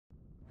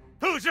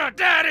Who's your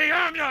daddy?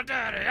 I'm your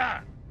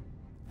daddy,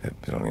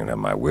 They don't even have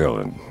my will,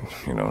 and,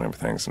 you know,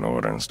 everything's in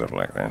order and stuff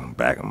like that.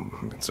 Back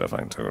them and stuff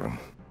I told them.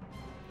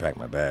 Pack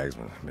my bags,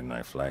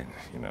 midnight flight,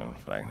 you know,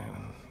 flight.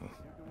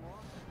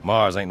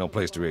 Mars ain't no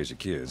place to raise your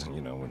kids, you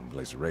know, wouldn't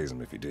place to raise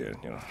them if you did,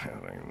 you know.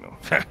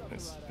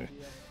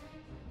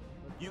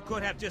 You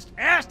could have just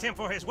asked him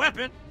for his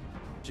weapon.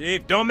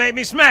 Chief, don't make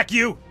me smack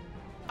you.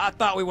 I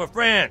thought we were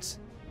friends.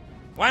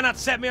 Why not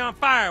set me on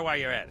fire while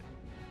you're at it?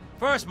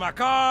 First my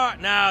car,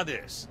 now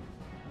this.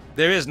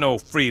 There is no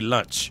free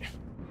lunch.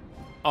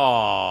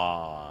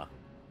 Aww.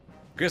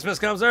 Christmas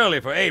comes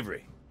early for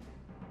Avery.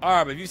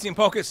 Arb, have you seen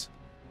Pocus?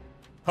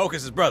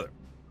 Pocus' brother.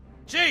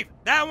 Chief,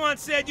 that one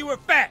said you were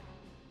fat.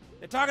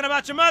 They're talking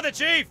about your mother,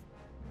 Chief.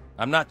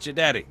 I'm not your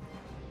daddy.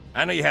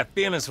 I know you have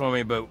feelings for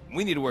me, but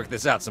we need to work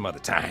this out some other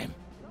time.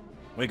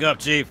 Wake up,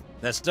 Chief.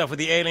 That stuff with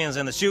the aliens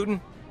and the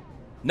shooting?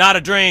 Not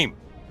a dream.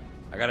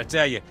 I gotta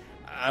tell you,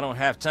 I don't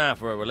have time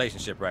for a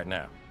relationship right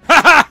now.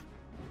 Ha ha!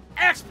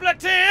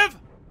 Expletive!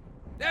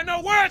 There are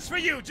no words for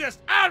you, just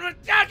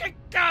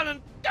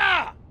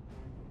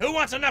Who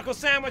wants a knuckle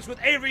sandwich with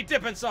Avery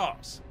dipping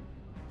sauce?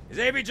 Is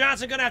Avery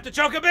Johnson gonna have to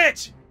choke a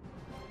bitch?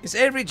 Is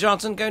Avery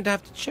Johnson going to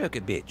have to choke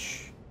a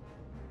bitch?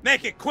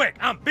 Make it quick,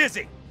 I'm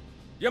busy.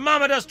 Your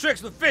mama does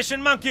tricks with fish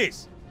and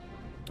monkeys.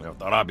 I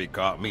thought I'd be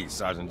caught, me,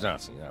 Sergeant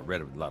Johnson. I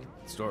read a lot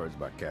of stories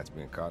about cats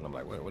being caught, and I'm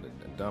like, what a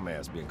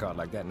dumbass being caught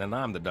like that, and then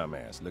I'm the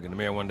dumbass. Look in the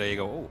mirror one day, you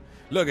go, oh,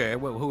 look at it,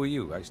 who are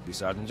you? I used to be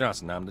Sergeant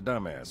Johnson, now I'm the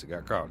dumbass who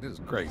got caught. This is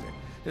crazy.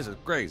 This is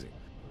crazy.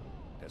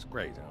 That's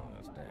crazy, I don't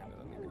understand.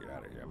 I need to get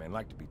out of here. I mean, I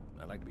like to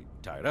be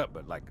tied up,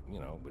 but like, you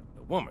know, with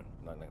a woman,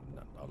 not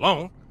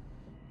alone.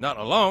 Not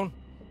alone.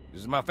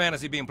 This is my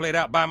fantasy being played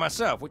out by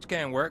myself, which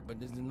can work, but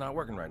this is not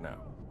working right now.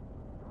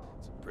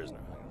 It's a prisoner,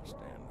 I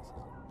understand.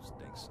 This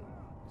stinks.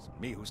 It's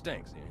me who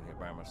stinks. Here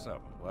by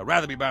myself. Well, I'd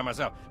rather be by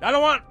myself. I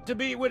don't want to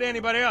be with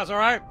anybody else, all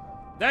right?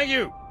 Thank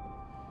you.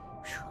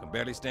 Whew, I can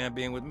barely stand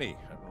being with me.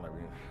 I don't like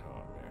being...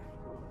 Oh, man.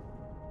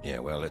 Yeah,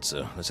 well, let's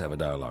have a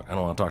dialogue. I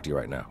don't want to talk to you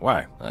right now.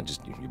 Why?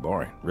 You're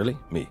boring. Really?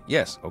 Me?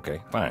 Yes.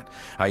 Okay, fine.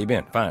 How you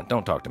been? Fine.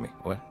 Don't talk to me.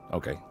 What?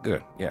 Okay,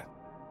 good. Yeah.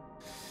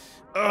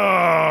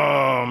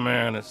 Oh,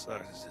 man, it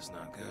sucks. It's just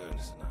not good.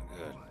 It's not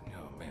good.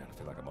 Oh, man, I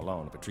feel like I'm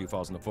alone. If a tree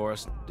falls in the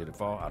forest, did it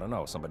fall? I don't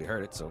know. Somebody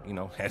heard it, so, you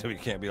know, we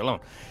can't be alone.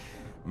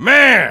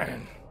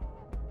 Man!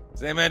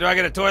 Say, man, do I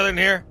get a toilet in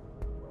here?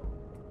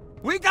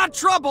 We got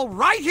trouble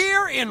right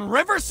here in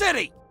River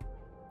City.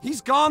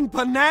 He's gone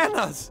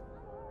bananas.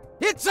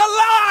 It's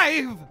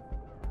alive!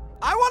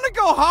 I want to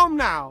go home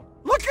now.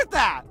 Look at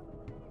that.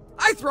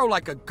 I throw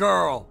like a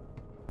girl.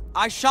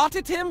 I shot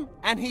at him,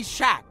 and he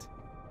shat.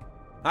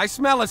 I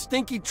smell a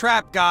stinky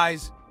trap,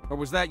 guys. Or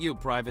was that you,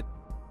 Private?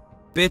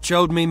 Bitch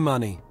owed me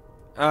money.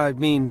 I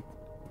mean,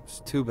 it's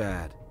too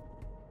bad.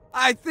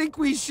 I think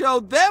we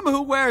showed them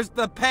who wears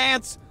the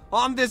pants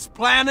on this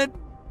planet.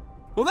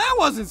 Well, that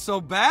wasn't so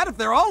bad. If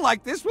they're all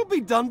like this, we'll be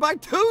done by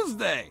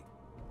Tuesday.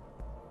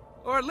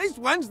 Or at least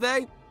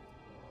Wednesday.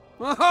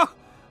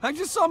 I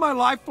just saw my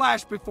life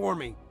flash before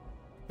me.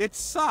 It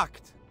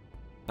sucked.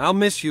 I'll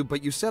miss you,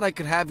 but you said I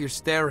could have your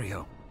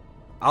stereo.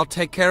 I'll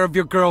take care of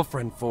your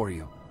girlfriend for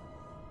you.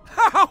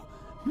 Ow!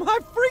 My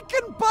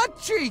freaking butt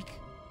cheek!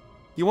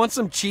 You want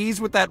some cheese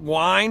with that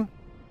wine?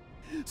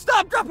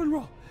 Stop, drop, and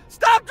roll!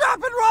 Stop,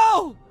 drop, and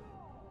roll!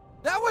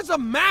 That was a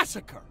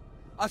massacre!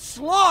 A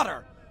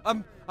slaughter!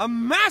 A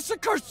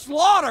massacre,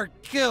 slaughter,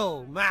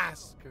 kill,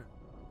 massacre.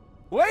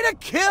 Way to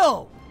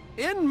kill!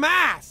 In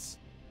mass!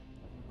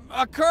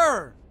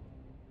 Occur!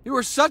 You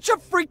were such a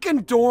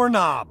freaking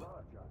doorknob!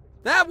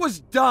 That was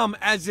dumb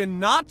as in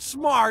not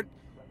smart,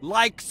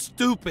 like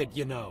stupid,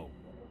 you know.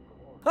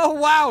 Oh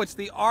wow, it's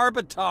the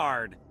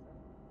Arbitard.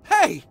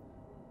 Hey!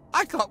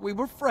 I thought we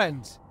were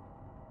friends.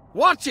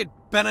 Watch it,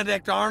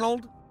 Benedict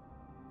Arnold.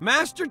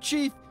 Master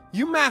Chief,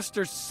 you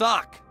masters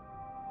suck.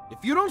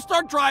 If you don't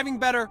start driving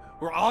better,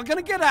 we're all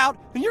gonna get out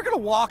and you're gonna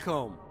walk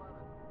home.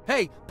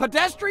 Hey,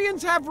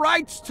 pedestrians have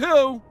rights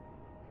too.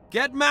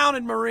 Get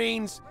mounted,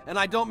 Marines, and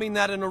I don't mean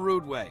that in a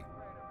rude way.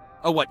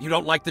 Oh, what, you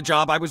don't like the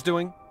job I was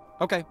doing?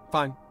 Okay,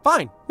 fine.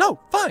 Fine. No,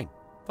 fine.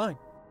 Fine.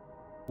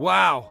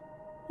 Wow,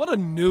 what a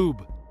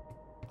noob.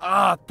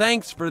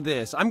 Thanks for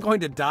this. I'm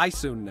going to die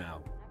soon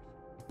now.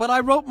 But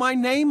I wrote my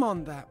name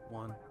on that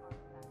one.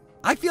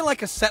 I feel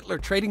like a settler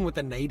trading with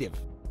a native.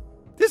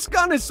 This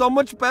gun is so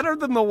much better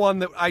than the one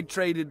that I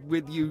traded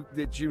with you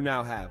that you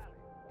now have.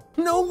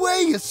 No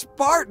way, a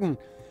Spartan.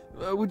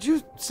 Would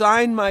you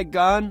sign my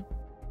gun?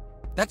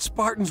 That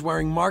Spartan's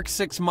wearing Mark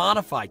 6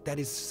 Modified. That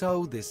is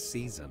so this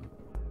season.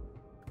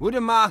 I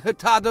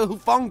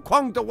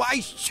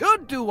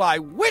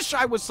wish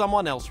I was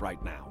someone else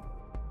right now.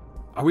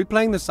 Are we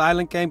playing the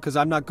silent game? Because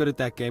I'm not good at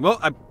that game. Oh,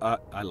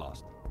 I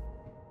lost.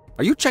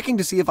 Are you checking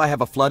to see if I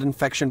have a flood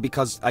infection?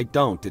 Because I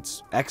don't.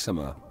 It's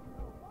eczema.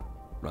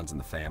 Runs in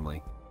the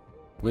family.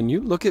 When you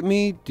look at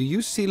me, do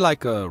you see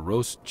like a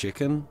roast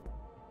chicken?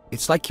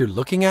 It's like you're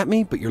looking at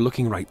me, but you're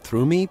looking right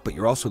through me, but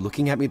you're also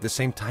looking at me at the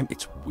same time.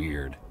 It's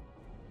weird.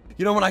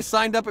 You know, when I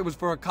signed up, it was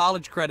for a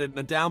college credit and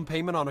a down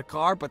payment on a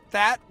car, but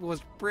that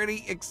was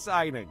pretty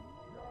exciting.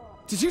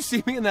 Did you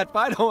see me in that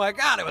fight? Oh my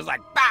God, it was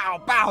like,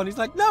 pow, pow. And he's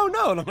like, no,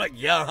 no. And I'm like,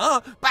 yeah,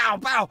 huh? Pow,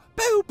 pow,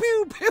 pew,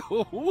 pew,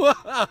 pew.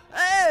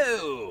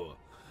 Whoa.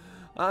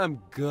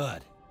 I'm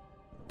good.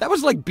 That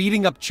was like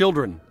beating up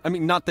children. I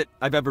mean, not that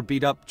I've ever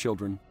beat up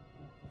children.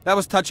 That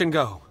was touch and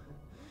go.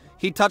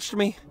 He touched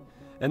me,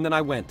 and then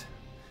I went.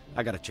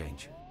 I gotta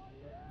change.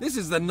 This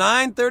is the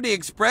 9:30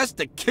 Express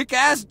to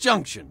Kick-Ass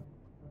Junction.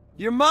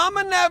 Your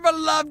mama never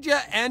loved you,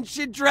 and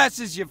she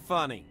dresses you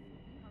funny.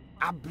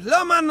 I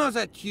blow my nose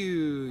at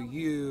you,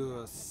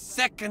 you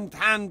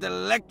second-hand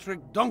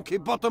electric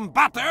donkey-bottom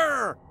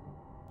batter!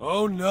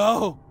 Oh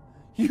no,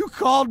 you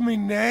called me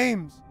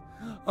names.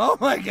 Oh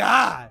my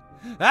God,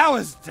 that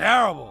was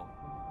terrible.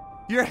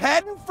 You're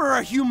heading for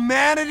a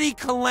humanity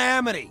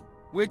calamity,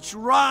 which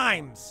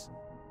rhymes.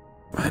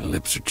 My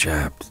lips are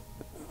chapped.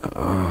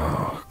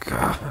 Oh,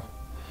 God.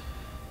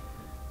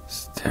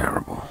 It's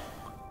terrible.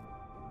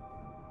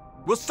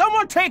 Will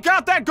someone take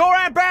out that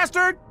Goran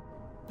bastard?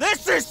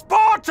 This is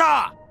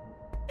Sparta!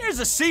 Here's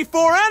a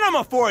C4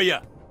 enema for you.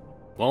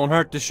 Won't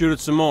hurt to shoot it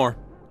some more.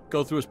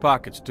 Go through his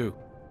pockets, too.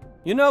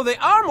 You know, they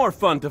are more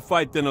fun to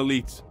fight than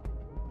elites.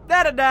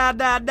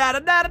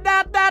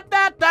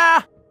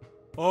 Da-da-da-da-da-da-da-da-da-da-da!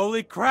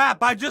 Holy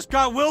crap, I just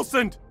got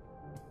Wilsoned!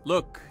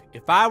 Look,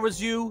 if I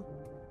was you,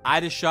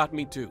 I'd have shot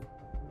me too.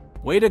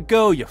 Way to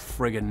go, you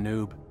friggin'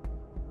 noob.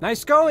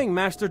 Nice going,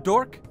 Master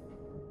Dork.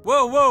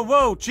 Whoa, whoa,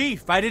 whoa,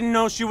 Chief, I didn't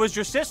know she was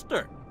your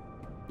sister.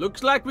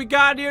 Looks like we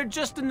got here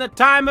just in the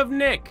time of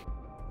Nick.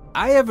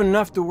 I have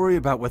enough to worry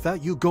about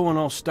without you going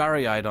all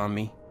starry-eyed on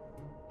me.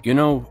 You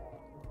know,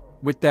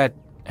 with that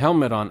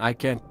helmet on, I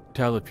can't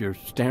tell if you're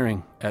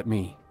staring at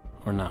me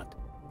or not.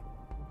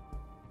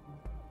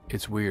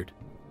 It's weird.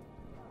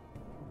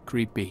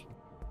 Creepy.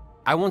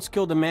 I once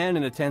killed a man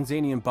in a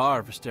Tanzanian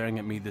bar for staring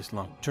at me this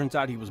long. Turns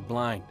out he was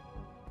blind.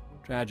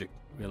 Tragic,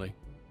 really.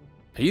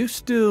 Are you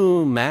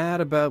still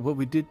mad about what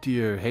we did to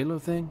your Halo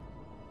thing?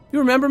 You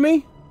remember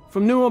me?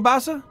 From New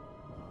Mombasa?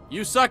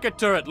 You suck at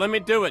turret. Let me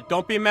do it.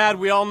 Don't be mad.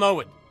 We all know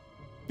it.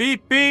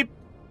 Beep, beep.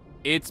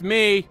 It's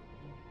me.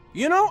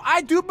 You know,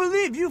 I do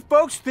believe you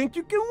folks think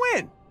you can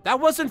win. That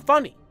wasn't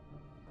funny.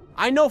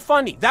 I know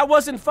funny. That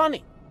wasn't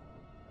funny.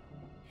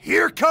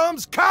 Here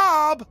comes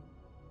Cobb!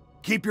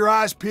 Keep your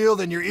eyes peeled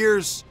and your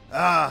ears,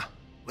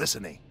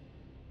 listening.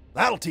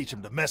 That'll teach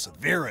him to mess with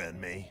Vera and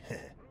me.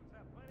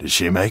 Did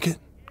she make it?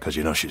 Because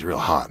you know she's real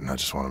hot, and I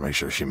just want to make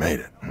sure she made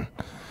it.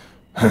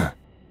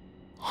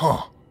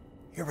 Huh.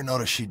 You ever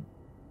notice she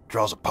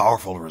draws a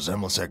powerful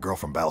resemblance to that girl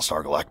from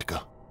Battlestar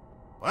Galactica?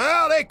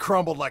 Well, they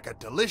crumbled like a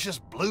delicious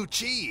blue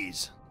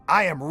cheese.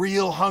 I am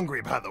real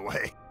hungry, by the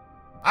way.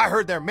 I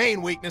heard their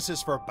main weakness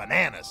is for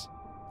bananas.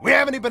 We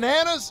have any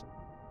bananas?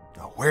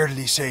 Now, where did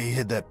he say he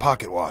hid that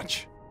pocket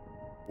watch?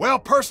 Well,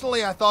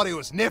 personally, I thought he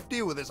was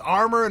nifty with his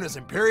armor and his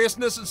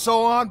imperiousness and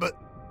so on, but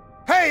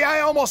hey,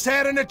 I almost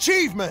had an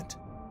achievement!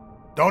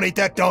 Don't eat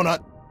that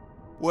donut.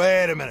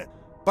 Wait a minute,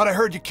 but I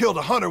heard you killed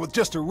a hunter with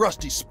just a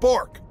rusty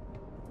spork.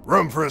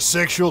 Room for a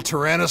sexual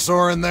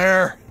tyrannosaur in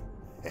there?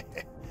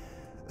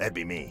 That'd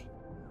be me.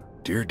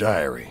 Dear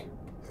Diary,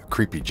 a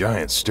creepy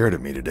giant stared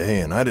at me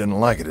today, and I didn't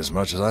like it as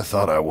much as I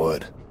thought I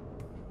would.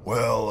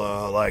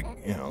 Well, like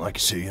you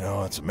see,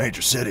 it's a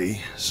major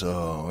city,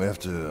 so we have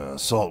to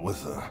assault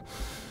with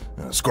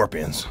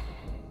scorpions.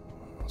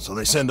 So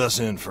they send us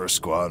in first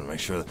squad and make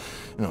sure that,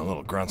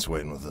 little grunts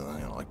waiting with,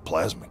 like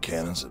plasma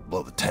cannons that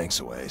blow the tanks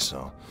away.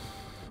 So,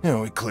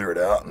 we clear it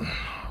out and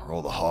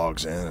roll the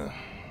hogs in and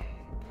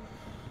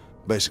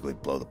basically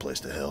blow the place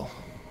to hell.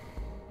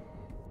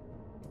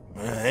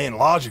 It ain't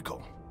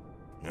logical.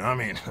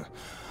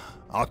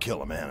 I'll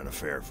kill a man in a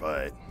fair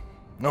fight.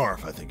 Nor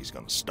if I think he's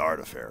gonna start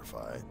a fair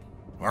fight.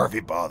 Or if he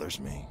bothers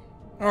me.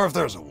 Or if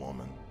there's a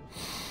woman.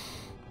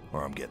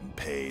 Or I'm getting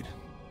paid.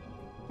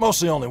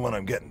 Mostly only when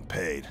I'm getting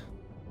paid.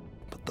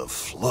 But the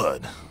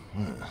Flood.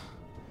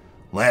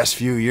 Last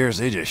few years,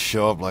 they just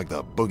show up like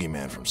the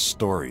boogeyman from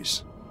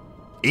stories.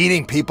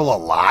 Eating people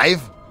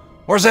alive?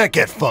 Where's that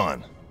get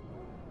fun?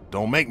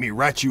 Don't make me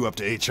write you up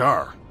to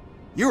HR.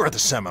 You were at the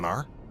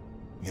seminar.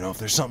 If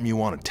there's something you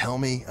want to tell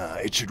me,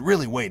 it should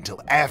really wait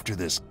until after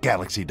this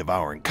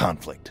galaxy-devouring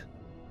conflict.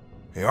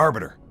 Hey,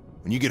 Arbiter,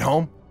 when you get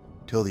home,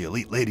 tell the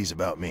elite ladies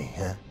about me,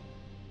 huh?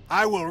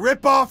 I will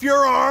rip off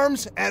your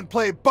arms and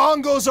play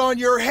bongos on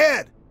your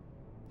head!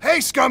 Hey,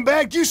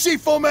 scumbag, do you see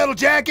Full Metal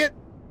Jacket?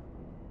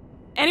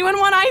 Anyone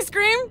want ice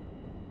cream?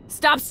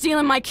 Stop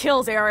stealing my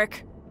kills,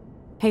 Eric.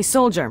 Hey,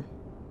 soldier.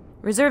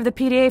 Reserve the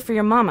PDA for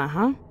your mama,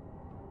 huh?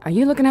 Are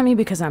you looking at me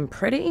because I'm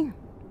pretty?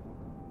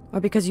 Or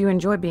because you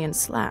enjoy being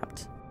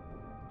slapped?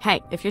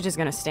 Hey, if you're just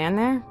gonna stand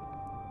there,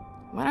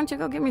 why don't you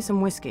go get me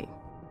some whiskey?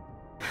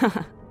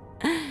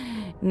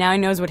 Now he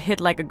knows what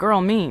hit like a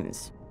girl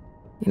means.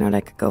 You know what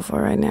I could go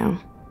for right now?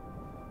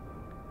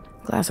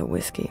 A glass of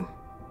whiskey.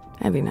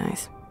 That'd be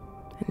nice.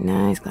 A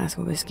nice glass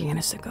of whiskey and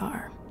a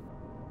cigar.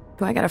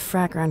 Do I got a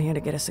frack around here to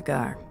get a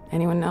cigar?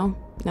 Anyone know?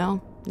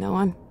 No? No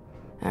one?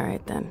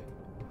 Alright then.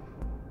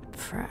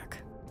 Frack.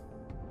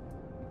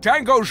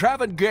 Tangos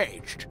have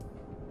engaged.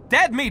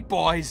 Dead meat,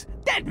 boys.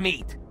 Dead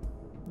meat.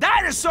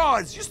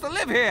 Dinosaurs used to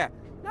live here.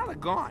 Now they're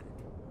gone.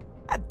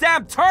 That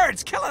damn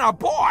turret's killing our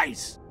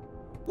boys!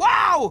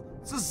 Wow!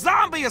 It's a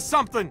zombie or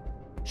something!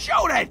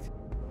 Shoot it!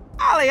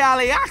 Ollie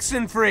ollie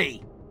oxen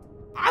free!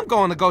 I'm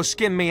going to go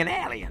skin me an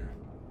alien.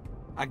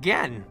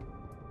 Again.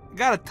 You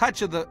got a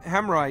touch of the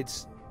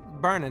hemorrhoids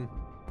burning.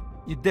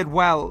 You did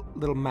well,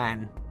 little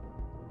man.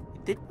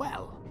 You did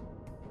well.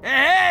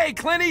 Hey,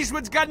 Clint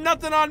Eastwood's got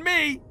nothing on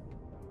me!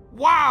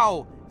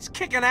 Wow! He's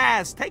kicking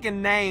ass,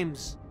 taking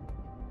names.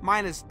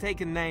 Minus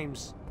taking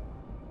names.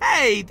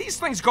 Hey, these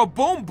things go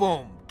boom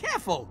boom.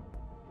 Careful.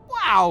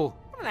 Wow,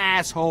 what an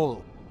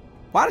asshole.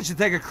 Why don't you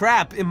take a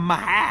crap in my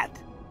hat?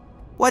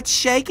 What's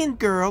shaking,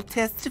 girl?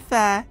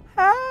 Testify.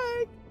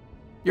 Hi.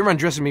 You're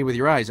undressing me with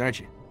your eyes, aren't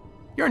you?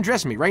 You're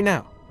undressing me right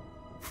now.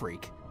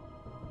 Freak.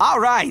 All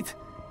right.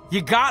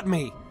 You got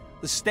me.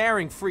 The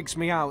staring freaks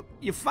me out.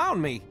 You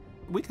found me.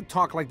 We could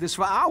talk like this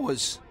for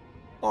hours.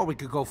 Or we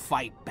could go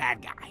fight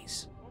bad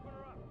guys.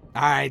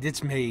 All right,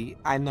 it's me.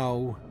 I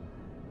know.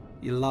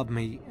 You love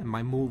me and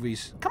my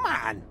movies. Come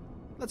on.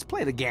 Let's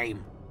play the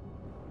game.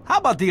 How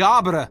about the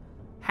arbiter?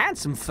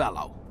 Handsome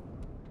fellow.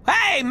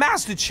 Hey,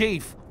 Master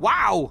Chief.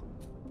 Wow.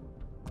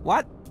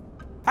 What?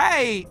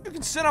 Hey, you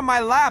can sit on my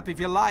lap if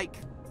you like.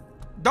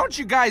 Don't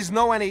you guys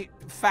know any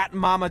fat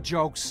mama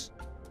jokes?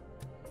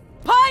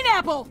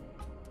 Pineapple!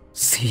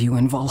 See you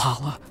in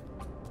Valhalla.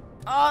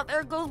 Oh,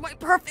 there goes my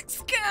perfect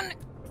skin.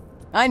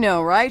 I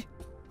know, right?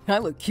 I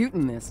look cute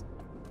in this.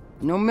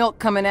 No milk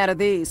coming out of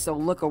these, so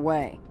look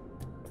away.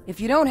 If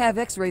you don't have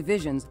X-ray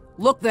visions,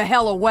 look the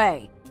hell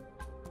away.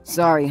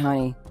 Sorry,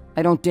 honey.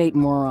 I don't date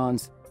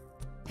morons.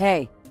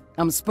 Hey,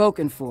 I'm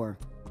spoken for,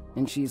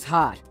 and she's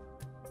hot.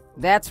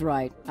 That's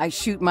right, I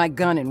shoot my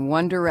gun in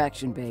one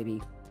direction,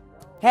 baby.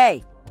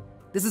 Hey,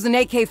 this is an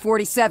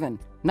AK-47,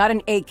 not an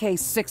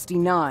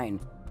AK-69.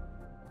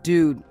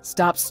 Dude,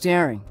 stop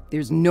staring.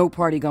 There's no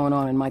party going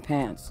on in my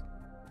pants.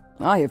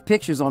 I have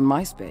pictures on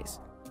MySpace.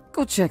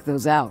 Go check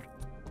those out.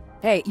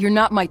 Hey, you're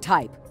not my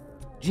type.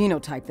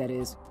 Genotype, that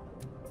is.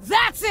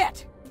 That's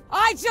it!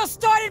 I just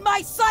started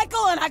my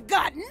cycle and I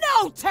got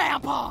no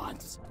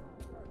tampons!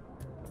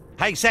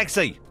 Hey,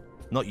 sexy!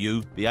 Not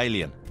you, the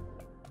alien.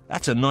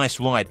 That's a nice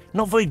ride.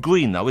 Not very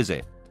green, though, is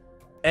it?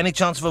 Any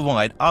chance of a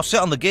ride? I'll sit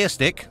on the gear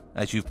stick,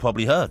 as you've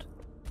probably heard.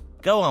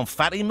 Go on,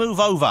 fatty, move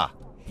over.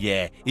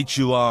 Yeah, it's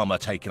your armour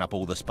taking up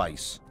all the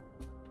space.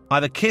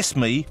 Either kiss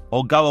me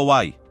or go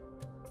away.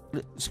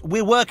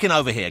 We're working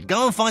over here.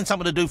 Go and find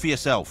something to do for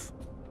yourself.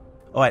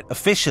 All right,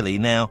 officially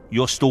now,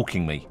 you're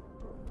stalking me.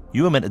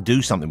 You were meant to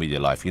do something with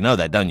your life, you know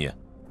that, don't you?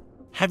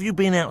 Have you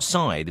been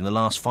outside in the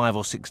last 5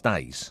 or 6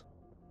 days?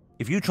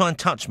 If you try and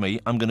touch me,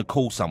 I'm going to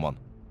call someone.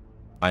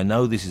 I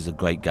know this is a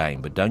great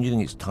game, but don't you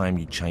think it's time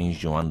you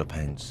changed your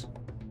underpants?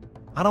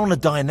 I don't want to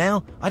die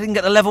now. I didn't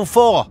get to level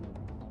 4.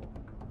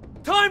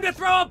 Time to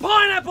throw a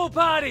pineapple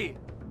party!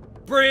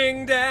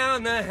 Bring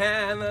down the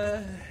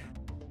hammer.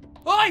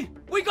 Oi!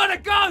 We got a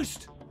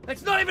ghost!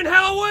 It's not even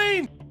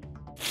Halloween!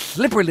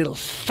 Slippery little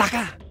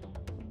sucker.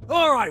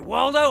 Alright,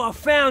 Waldo, I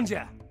found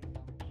you.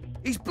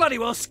 He's bloody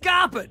well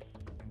scarpered.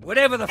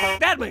 Whatever the f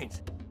that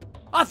means.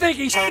 I think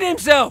he shit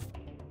himself.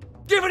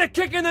 Give it a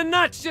kick in the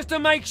nuts just to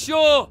make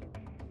sure.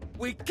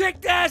 We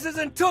kicked asses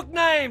and took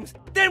names.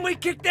 Then we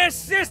kicked their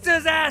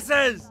sisters'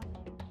 asses.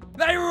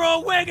 They were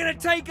all, we're gonna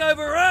take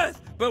over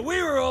Earth, but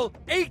we were all,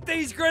 eat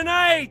these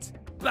grenades,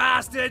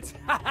 bastards.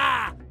 Ha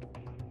ha.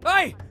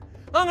 Hey,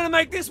 I'm gonna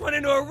make this one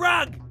into a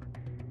rug.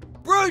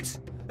 Brutes,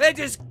 they're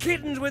just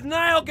kittens with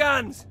nail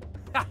guns.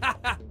 Ha ha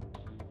ha.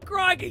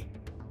 Crikey.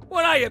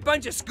 What are you, a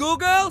bunch of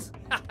schoolgirls?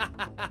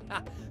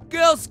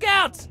 Girl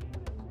Scouts!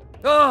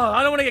 Oh,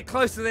 I don't want to get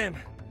close to them.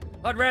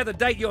 I'd rather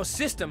date your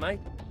sister, mate.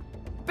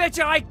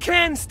 Betcha I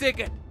can stick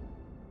it!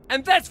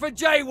 And that's for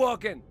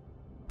jaywalking!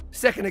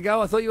 Second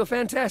ago, I thought you were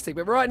fantastic,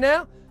 but right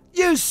now,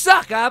 you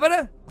suck,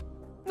 Arbiter!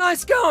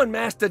 Nice going,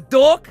 Master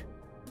Dork!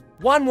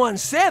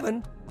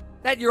 117?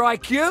 That your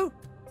IQ?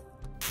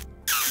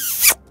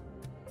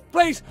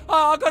 Please,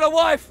 I got a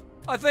wife,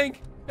 I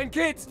think. And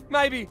kids,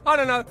 maybe. I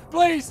don't know.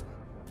 Please!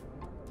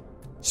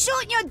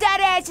 Shooting your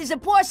dead ass is a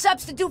poor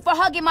substitute for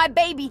hugging my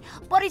baby,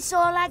 but it's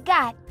all I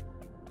got.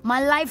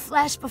 My life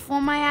flashed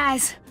before my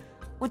eyes.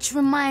 Which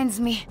reminds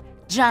me,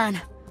 John,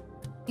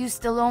 you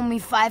still owe me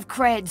 5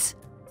 creds.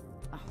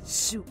 Oh,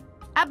 shoot.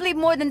 I bleed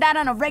more than that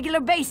on a regular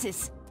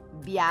basis,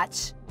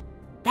 biatch.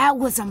 That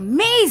was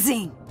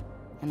amazing!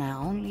 And I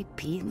only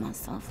peed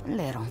myself a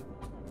little.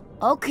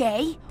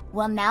 Okay,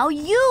 well now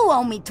you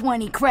owe me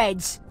 20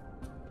 creds.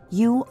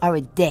 You are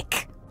a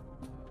dick.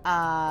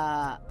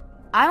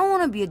 I don't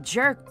want to be a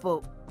jerk,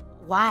 but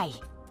why?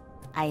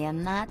 I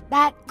am not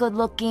that good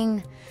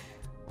looking.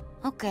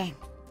 Okay,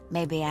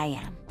 maybe I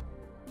am.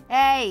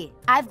 Hey,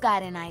 I've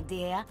got an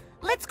idea.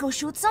 Let's go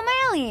shoot some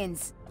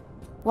aliens.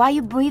 Why are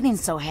you breathing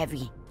so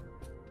heavy?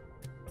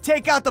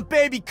 Take out the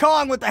baby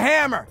Kong with the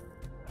hammer.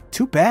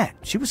 Too bad.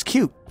 She was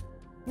cute.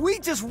 We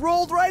just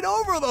rolled right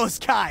over those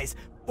guys.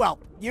 Well,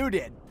 you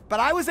did, but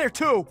I was there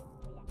too.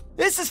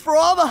 This is for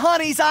all the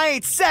honeys I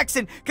ain't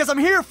sexing, cause I'm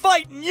here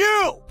fighting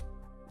you!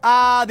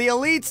 The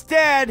elite's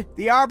dead,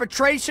 the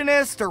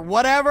arbitrationist or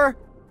whatever.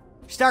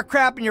 Start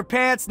crapping your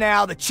pants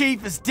now. The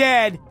chief is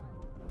dead.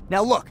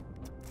 Now look,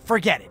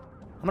 forget it.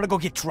 I'm gonna go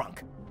get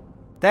drunk.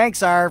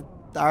 Thanks,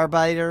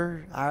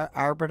 arbiter.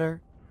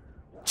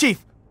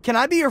 Chief, can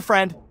I be your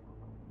friend?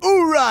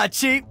 Hoorah,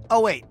 Chief!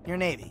 Oh wait, you're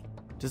Navy.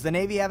 Does the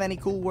Navy have any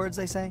cool words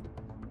they say?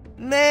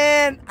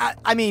 Man,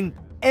 I mean,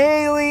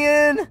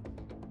 alien.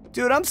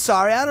 Dude, I'm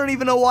sorry, I don't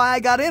even know why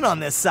I got in on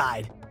this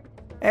side.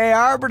 Hey,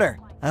 Arbiter,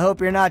 I hope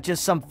you're not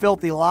just some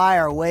filthy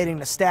liar waiting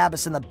to stab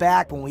us in the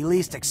back when we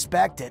least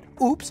expect it.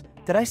 Oops,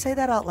 did I say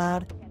that out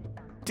loud?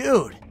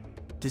 Dude,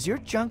 does your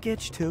junk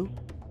itch too?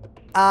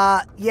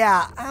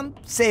 Yeah, I'm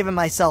saving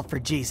myself for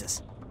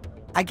Jesus.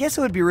 I guess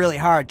it would be really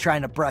hard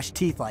trying to brush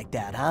teeth like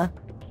that, huh?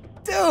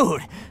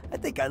 Dude, I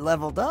think I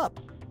leveled up.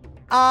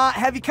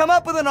 Have you come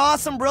up with an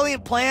awesome,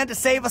 brilliant plan to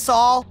save us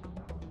all?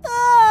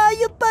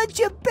 You bunch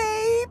of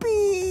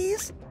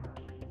babies!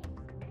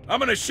 I'm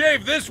gonna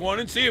shave this one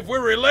and see if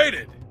we're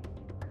related.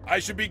 I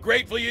should be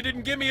grateful you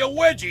didn't give me a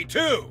wedgie,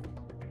 too.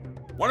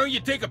 Why don't you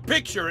take a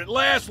picture? It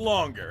lasts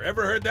longer.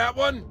 Ever heard that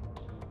one?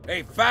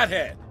 Hey,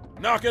 fathead,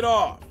 knock it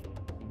off.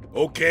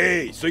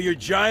 Okay, so you're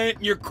giant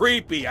and you're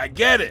creepy. I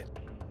get it.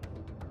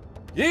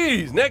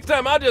 Jeez, next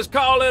time I'll just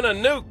call in a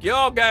nuke.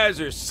 Y'all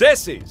guys are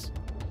sissies.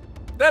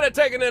 Instead of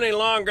taking any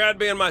longer, I'd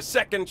be in my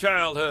second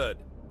childhood.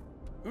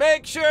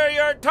 Make sure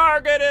your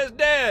target is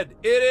dead.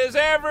 It is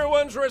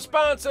everyone's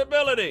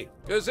responsibility.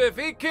 Because if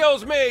he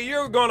kills me,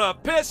 you're gonna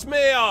piss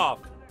me off.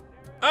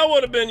 I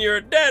would have been your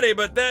daddy,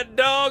 but that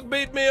dog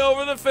beat me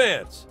over the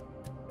fence.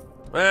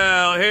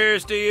 Well,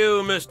 here's to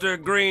you,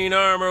 Mr. Green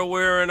Armor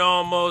wearing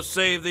almost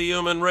save the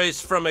human race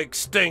from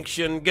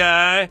extinction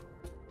guy.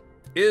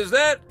 Is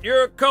that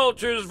your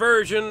culture's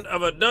version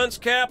of a dunce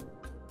cap?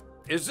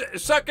 Is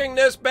sucking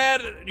this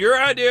bad your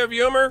idea of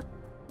humor?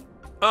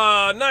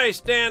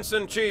 Nice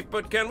dancing, Chief,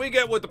 but can we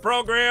get with the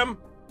program?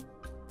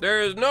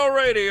 There is no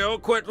radio.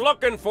 Quit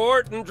looking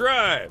for it and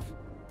drive.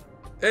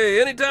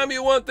 Hey, anytime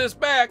you want this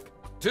back,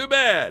 too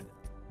bad.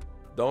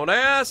 Don't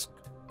ask,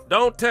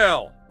 don't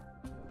tell.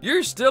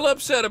 You're still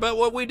upset about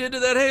what we did to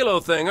that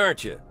Halo thing,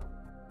 aren't you?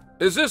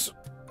 Is this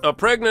a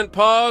pregnant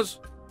pause?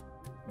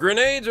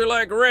 Grenades are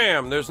like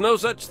RAM. There's no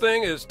such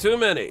thing as too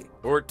many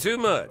or too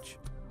much.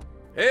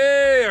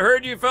 Hey, I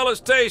heard you fellas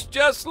taste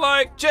just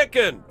like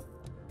chicken.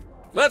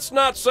 Let's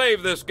not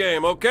save this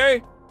game,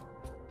 okay?